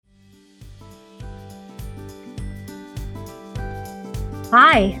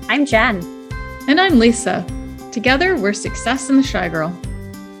Hi, I'm Jen. And I'm Lisa. Together, we're Success and the Shy Girl.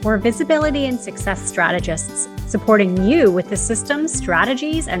 We're visibility and success strategists, supporting you with the systems,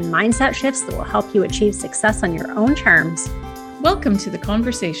 strategies, and mindset shifts that will help you achieve success on your own terms. Welcome to the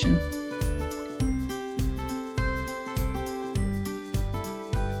conversation.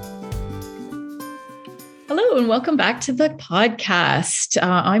 Hello, and welcome back to the podcast.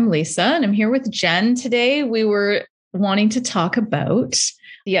 I'm Lisa, and I'm here with Jen today. We were wanting to talk about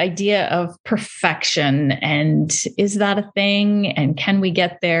the idea of perfection, and is that a thing? And can we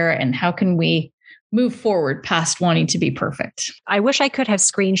get there? And how can we move forward past wanting to be perfect? I wish I could have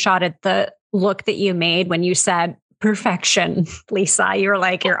screenshotted the look that you made when you said perfection, Lisa. You're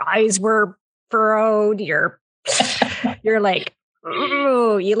like, your eyes were furrowed. You're like,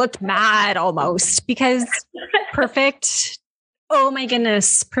 oh, you looked mad almost, because perfect. Oh my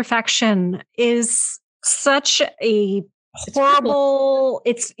goodness. Perfection is such a horrible.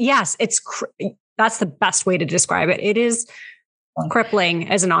 That's the best way to describe it. It is crippling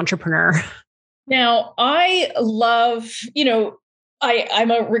as an entrepreneur. Now, I love, I'm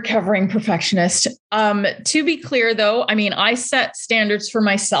a recovering perfectionist. To be clear, though, I set standards for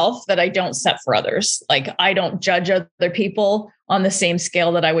myself that I don't set for others. Like, I don't judge other people on the same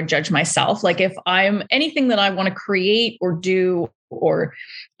scale that I would judge myself. Like, if I'm anything that I want to create or do, or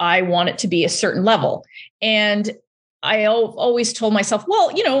I want it to be a certain level. And I always told myself,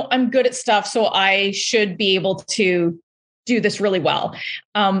 well, I'm good at stuff, so I should be able to do this really well.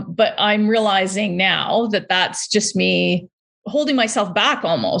 But I'm realizing now that that's just me holding myself back,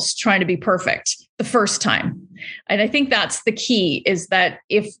 almost trying to be perfect the first time. And I think that's the key, is that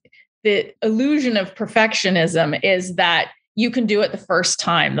if the illusion of perfectionism is that you can do it the first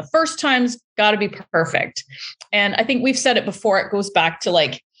time's got to be perfect. And I think we've said it before. It goes back to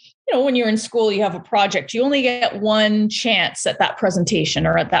when you're in school, you have a project, you only get one chance at that presentation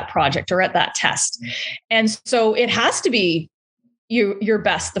or at that project or at that test. And so it has to be your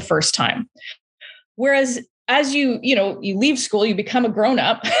best the first time. Whereas as you leave school, you become a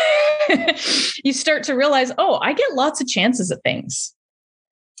grown-up, you start to realize, I get lots of chances at things.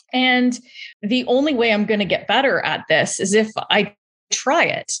 And the only way I'm going to get better at this is if I try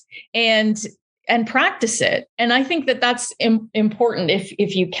it and practice it. And I think that that's important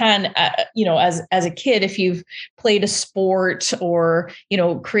if you can, as a kid, if you've played a sport or,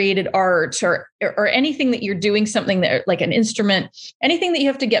 created art or anything that you're doing, something that like an instrument, anything that you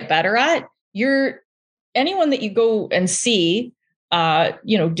have to get better at, anyone that you go and see,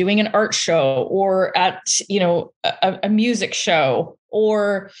 doing an art show or at, a music show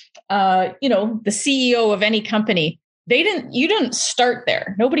or, the CEO of any company, you didn't start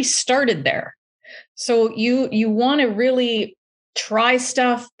there. Nobody started there. So you want to really try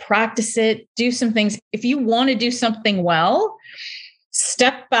stuff, practice it, do some things. If you want to do something well,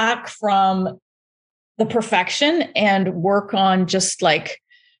 step back from the perfection and work on just like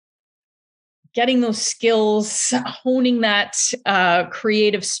getting those skills, honing that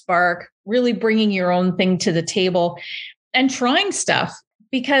creative spark, really bringing your own thing to the table and trying stuff.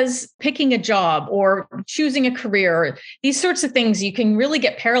 Because picking a job or choosing a career, these sorts of things, you can really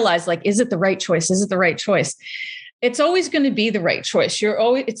get paralyzed. Like, is it the right choice? Is it the right choice? It's always going to be the right choice.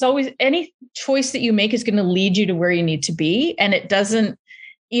 It's always any choice that you make is going to lead you to where you need to be. And it doesn't,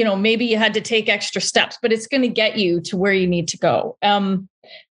 maybe you had to take extra steps, but it's going to get you to where you need to go.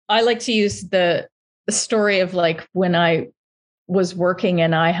 I like to use the story of like when I was working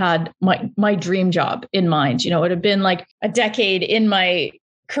and I had my dream job in mind. It had been like a decade in my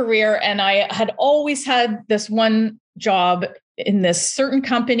career, and I had always had this one job in this certain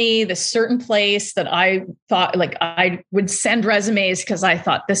company, this certain place that I thought like I would send resumes because I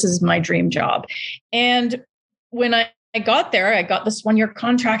thought this is my dream job. And when I got there, I got this 1-year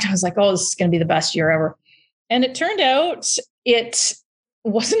contract. I was like, this is going to be the best year ever. And it turned out it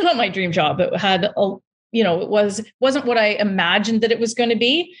wasn't my dream job. It had it wasn't what I imagined that it was going to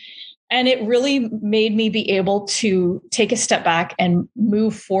be. And it really made me be able to take a step back and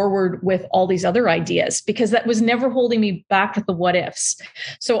move forward with all these other ideas, because that was never holding me back with the what ifs.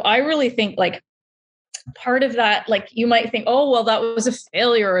 So I really think like part of that, like you might think, that was a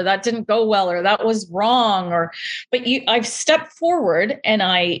failure, or that didn't go well, or that was wrong, but I've stepped forward and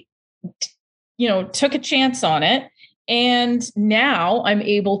I, took a chance on it. And now I'm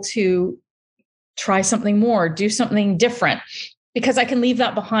able to try something more, do something different, because I can leave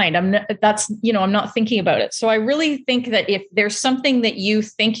that behind. I'm not thinking about it. So I really think that if there's something that you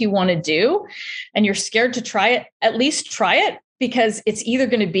think you want to do and you're scared to try it, at least try it, because it's either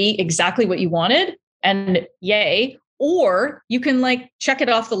going to be exactly what you wanted and yay, Or you can like check it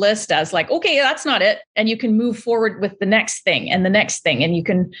off the list as like, okay, that's not it. And you can move forward with the next thing and the next thing.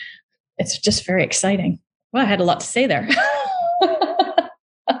 And it's just very exciting. Well, I had a lot to say there.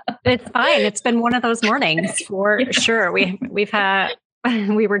 It's fine. It's been one of those mornings for sure. We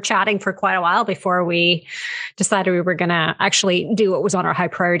were chatting for quite a while before we decided we were going to actually do what was on our high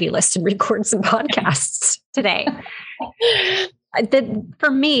priority list and record some podcasts today.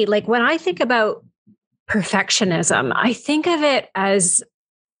 For me, like when I think about perfectionism, I think of it as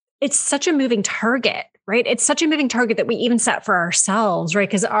it's such a moving target, right? It's such a moving target that we even set for ourselves, right?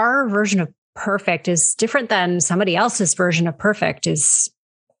 Because our version of perfect is different than somebody else's version of perfect, is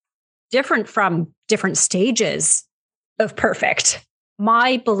different from different stages of perfect.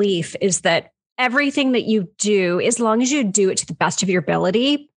 My belief is that everything that you do, as long as you do it to the best of your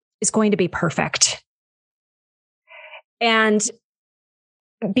ability, is going to be perfect. And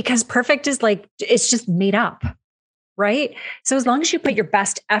because perfect is like, it's just made up, right? So as long as you put your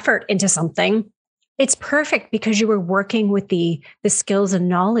best effort into something, it's perfect because you were working with the skills and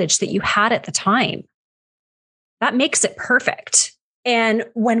knowledge that you had at the time. That makes it perfect. And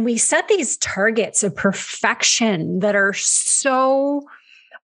when we set these targets of perfection that are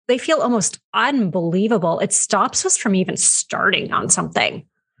they feel almost unbelievable, it stops us from even starting on something,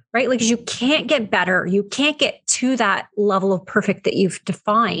 right? Like you can't get better. You can't get to that level of perfect that you've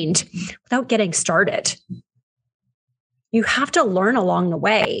defined without getting started. You have to learn along the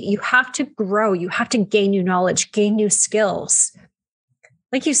way. You have to grow. You have to gain new knowledge, gain new skills.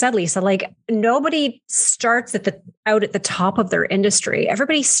 Like you said, Lisa, like nobody starts out at the top of their industry.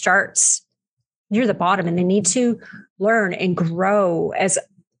 Everybody starts near the bottom, and they need to learn and grow as,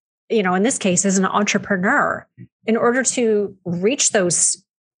 in this case, as an entrepreneur in order to reach those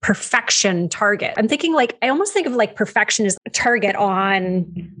perfection target. I'm thinking I almost think of like perfection as a target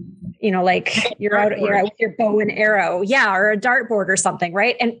on, like you're out with your bow and arrow. Yeah. Or a dartboard or something.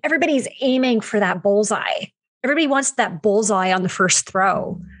 Right. And everybody's aiming for that bullseye. Everybody wants that bullseye on the first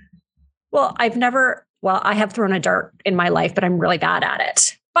throw. Well, I have thrown a dart in my life, but I'm really bad at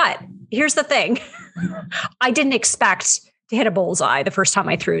it. But here's the thing. I didn't expect to hit a bullseye the first time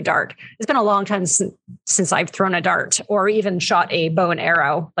I threw a dart. It's been a long time since I've thrown a dart or even shot a bow and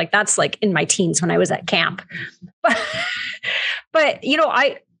arrow. Like that's like in my teens when I was at camp. But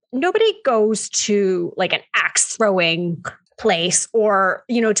nobody goes to like an axe throwing place or,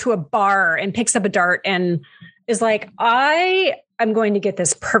 to a bar and picks up a dart and is like, I am going to get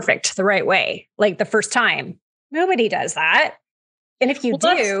this perfect the right way. Like the first time. Nobody does that. And if you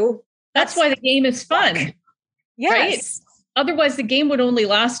do, that's why the game is fun. Yes. Right? Otherwise, the game would only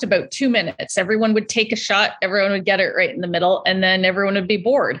last about 2 minutes. Everyone would take a shot. Everyone would get it right in the middle, and then everyone would be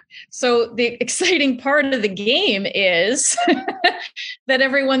bored. So the exciting part of the game is that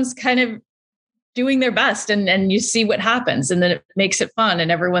everyone's kind of doing their best, and you see what happens, and then it makes it fun. And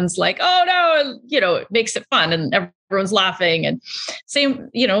everyone's like, "Oh no!" It makes it fun, and everyone's laughing. And same,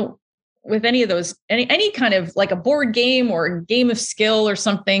 with any of those, any kind of like a board game or a game of skill or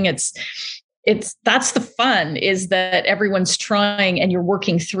something, that's the fun, is that everyone's trying and you're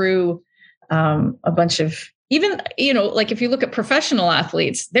working through a bunch of, even, like if you look at professional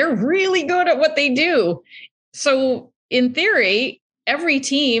athletes, they're really good at what they do. So in theory, every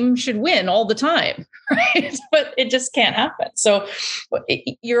team should win all the time, right? But it just can't happen. So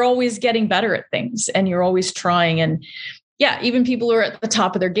you're always getting better at things and you're always trying. And yeah, even people who are at the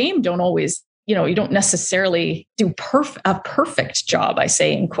top of their game don't always, you don't necessarily do a perfect job, I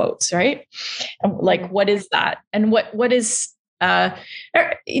say in quotes, right? Like, what is that? And what is,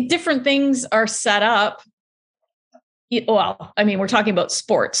 different things are set up. Well, I mean, we're talking about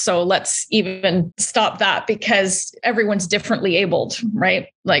sports, so let's even stop that because everyone's differently abled, right?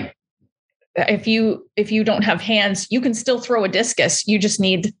 Like if you don't have hands, you can still throw a discus. You just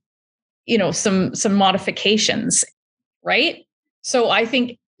need, some modifications, right? So I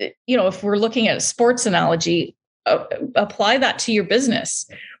think, if we're looking at a sports analogy, apply that to your business.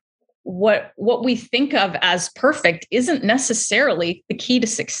 What we think of as perfect isn't necessarily the key to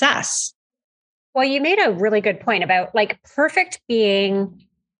success. Well, you made a really good point about like perfect being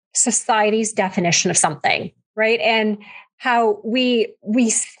society's definition of something, right? And how we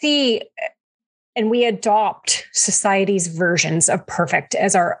see and we adopt society's versions of perfect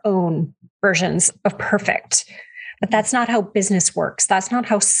as our own versions of perfect. But that's not how business works. That's not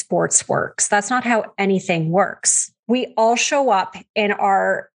how sports works. That's not how anything works. We all show up in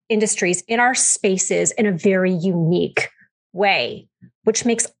our industries, in our spaces in a very unique way, which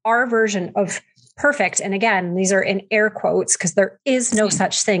makes our version of perfect. And again, these are in air quotes because there is no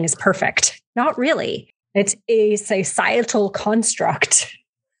such thing as perfect. Not really. It's a societal construct.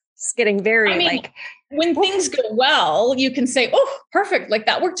 It's getting very when things go well, you can say, oh, perfect. Like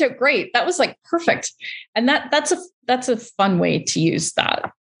that worked out great. That was like perfect. And that's a fun way to use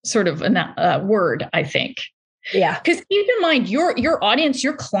that sort of word, I think. Yeah. Because keep in mind, your audience,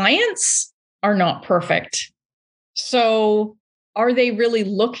 your clients are not perfect. So are they really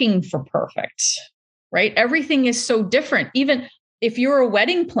looking for perfect? Right? Everything is so different. Even if you're a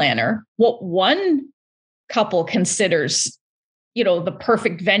wedding planner, what one couple considers, the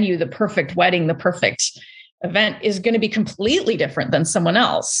perfect venue, the perfect wedding, the perfect event is going to be completely different than someone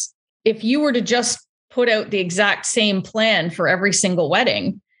else. If you were to just put out the exact same plan for every single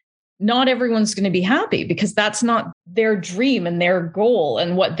wedding, not everyone's going to be happy because that's not their dream and their goal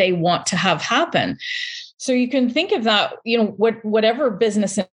and what they want to have happen. So you can think of that, whatever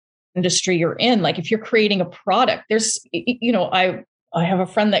business industry you're in, like if you're creating a product, there's, I have a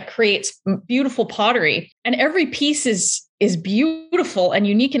friend that creates beautiful pottery and every piece is beautiful and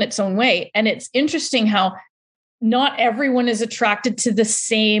unique in its own way. And it's interesting how not everyone is attracted to the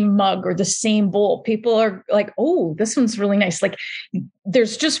same mug or the same bowl. People are like, oh, this one's really nice. Like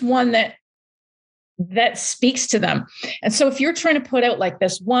there's just one that speaks to them. And so if you're trying to put out like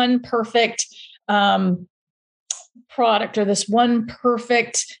this one perfect product or this one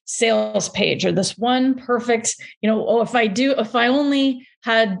perfect sales page or this one perfect, if I only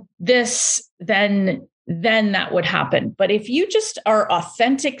had this, then that would happen. But if you just are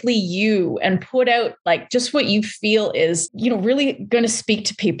authentically you and put out like just what you feel is, really going to speak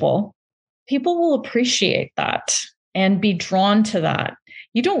to people will appreciate that and be drawn to that.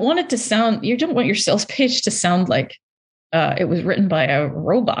 You don't want your sales page to sound like it was written by a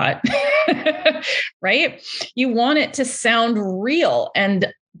robot, right? You want it to sound real.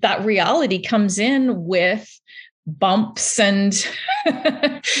 And that reality comes in with bumps and,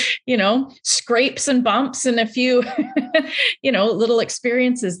 scrapes and bumps and a few, little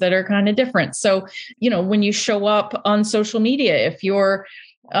experiences that are kind of different. So, when you show up on social media, if you're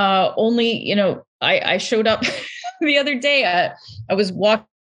only, I showed up the other day, I was walking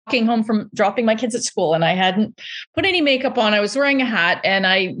home from dropping my kids at school and I hadn't put any makeup on. I was wearing a hat and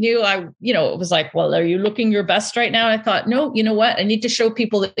I knew it was like, well, are you looking your best right now? And I thought, no, you know what? I need to show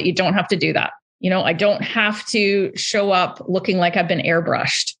people that you don't have to do that. I don't have to show up looking like I've been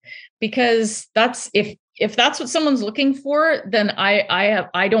airbrushed because that's, if that's what someone's looking for, then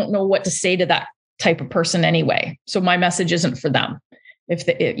I don't know what to say to that type of person anyway. So my message isn't for them.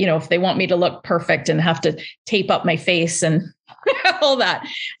 If they want me to look perfect and have to tape up my face and all that,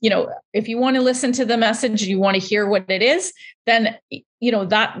 if you want to listen to the message, you want to hear what it is, then,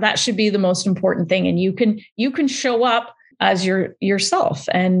 that should be the most important thing. And you can show up as yourself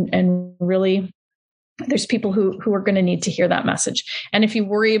and really there's people who are going to need to hear that message. And if you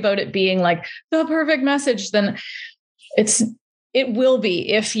worry about it being like the perfect message, then it will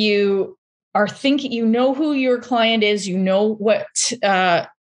be. If you are thinking, who your client is,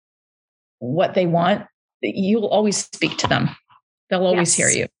 what they want, you'll always speak to them. They'll always hear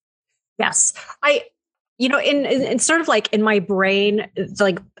you. Yes. In sort of like in my brain,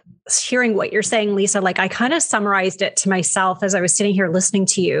 like hearing what you're saying, Lisa, like I kind of summarized it to myself as I was sitting here listening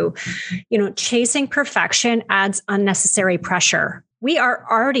to you. Chasing perfection adds unnecessary pressure. We are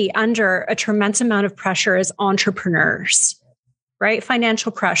already under a tremendous amount of pressure as entrepreneurs, right?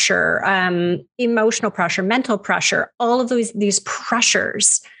 Financial pressure, emotional pressure, mental pressure, all of these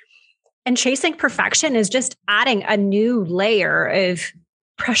pressures. And chasing perfection is just adding a new layer of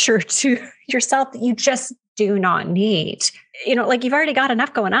pressure to yourself that you just do not need. Like you've already got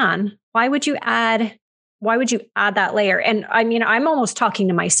enough going on. Why would you add that layer? And I mean, I'm almost talking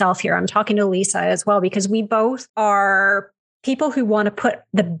to myself here. I'm talking to Lisa as well, because we both are people who want to put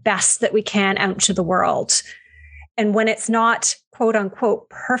the best that we can out to the world. And when it's not quote unquote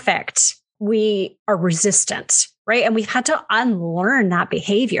perfect, we are resistant, right? And we've had to unlearn that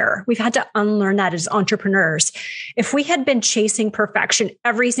behavior. We've had to unlearn that as entrepreneurs. If we had been chasing perfection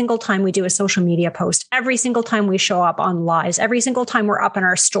every single time we do a social media post, every single time we show up on lives, every single time we're up in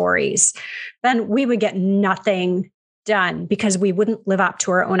our stories, then we would get nothing done because we wouldn't live up to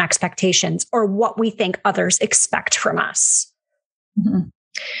our own expectations or what we think others expect from us. Mm-hmm.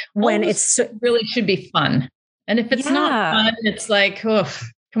 When it really should be fun. And if it's not fun, it's like, oh,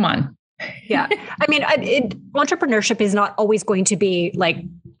 come on. Yeah. I mean, entrepreneurship is not always going to be like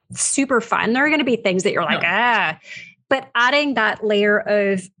super fun. There are going to be things that you're like, but adding that layer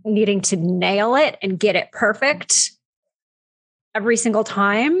of needing to nail it and get it perfect every single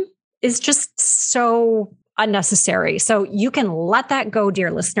time is just so unnecessary. So you can let that go,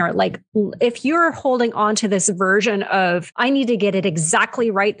 dear listener. Like if you're holding on to this version of, I need to get it exactly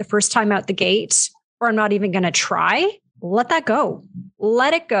right the first time out the gate, or I'm not even going to try, let that go.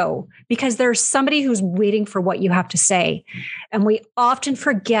 Let it go, because there's somebody who's waiting for what you have to say. And we often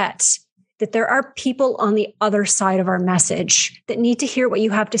forget that there are people on the other side of our message that need to hear what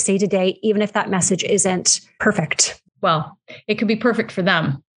you have to say today, even if that message isn't perfect. Well, it could be perfect for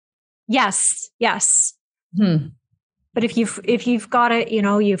them. Yes. But if you've got it,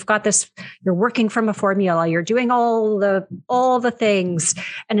 you've got this, you're working from a formula, you're doing all the things,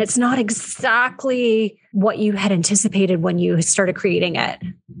 and it's not exactly what you had anticipated when you started creating it,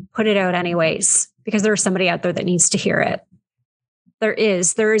 put it out anyways, because there's somebody out there that needs to hear it. There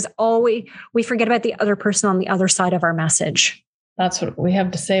is always, we forget about the other person on the other side of our message. That's what we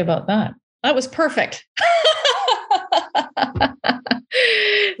have to say about that. That was perfect.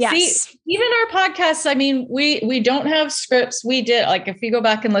 Yes. See, even our podcasts, I mean, we don't have scripts. We did, like, if you go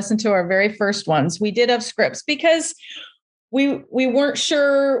back and listen to our very first ones, we did have scripts because we weren't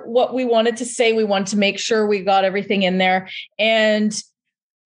sure what we wanted to say. We wanted to make sure we got everything in there. And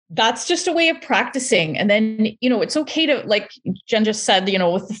that's just a way of practicing. And then, it's okay to, like Jen just said,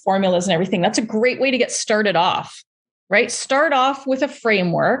 with the formulas and everything, that's a great way to get started off, right? Start off with a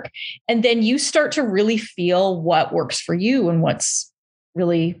framework, and then you start to really feel what works for you and what's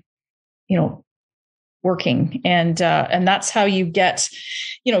really, working. And that's how you get,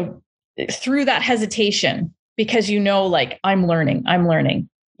 through that hesitation, because, like, I'm learning.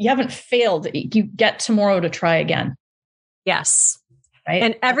 You haven't failed. You get tomorrow to try again. Yes. Right.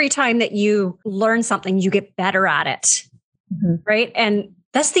 And every time that you learn something, you get better at it. Mm-hmm. Right. And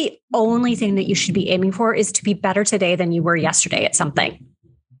that's the only thing that you should be aiming for, is to be better today than you were yesterday at something.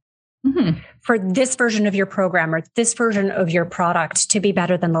 Mm-hmm. For this version of your program or this version of your product to be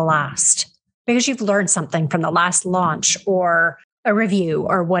better than the last, because you've learned something from the last launch or a review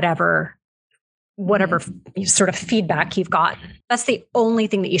or whatever sort of feedback you've got. That's the only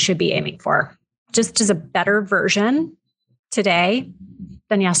thing that you should be aiming for. Just as a better version today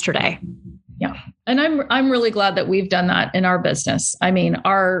than yesterday. Yeah. And I'm really glad that we've done that in our business. I mean,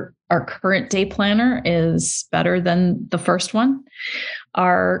 our current day planner is better than the first one.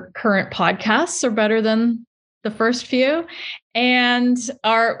 Our current podcasts are better than the first few. And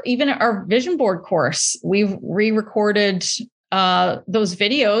even our vision board course, we've re-recorded those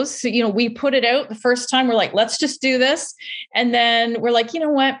videos. So, we put it out the first time. We're like, let's just do this. And then we're like, you know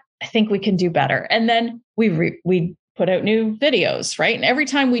what? I think we can do better. And then we put out new videos, right? And every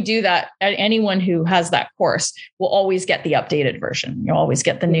time we do that, anyone who has that course will always get the updated version. You'll always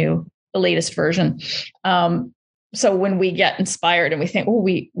get the latest version. So when we get inspired and we think,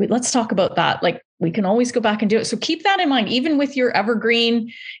 we let's talk about that, like, we can always go back and do it. So keep that in mind, even with your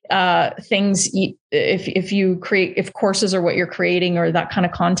evergreen things. If courses are what you're creating or that kind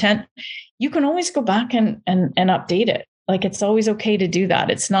of content, you can always go back and update it. Like, it's always okay to do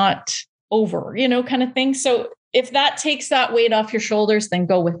that. It's not over, kind of thing. So if that takes that weight off your shoulders, then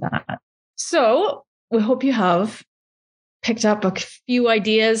go with that. So we hope you have picked up a few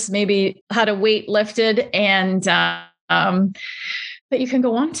ideas, maybe had a weight lifted, and that you can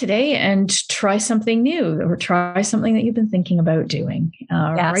go on today and try something new, or try something that you've been thinking about doing.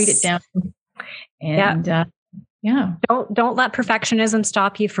 Yes. Write it down. And Don't let perfectionism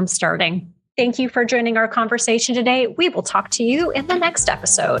stop you from starting. Thank you for joining our conversation today. We will talk to you in the next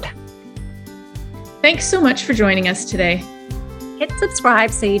episode. Thanks so much for joining us today. Hit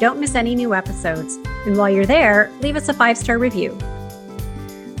subscribe so you don't miss any new episodes. And while you're there, leave us a 5-star review.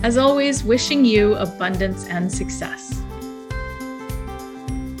 As always, wishing you abundance and success.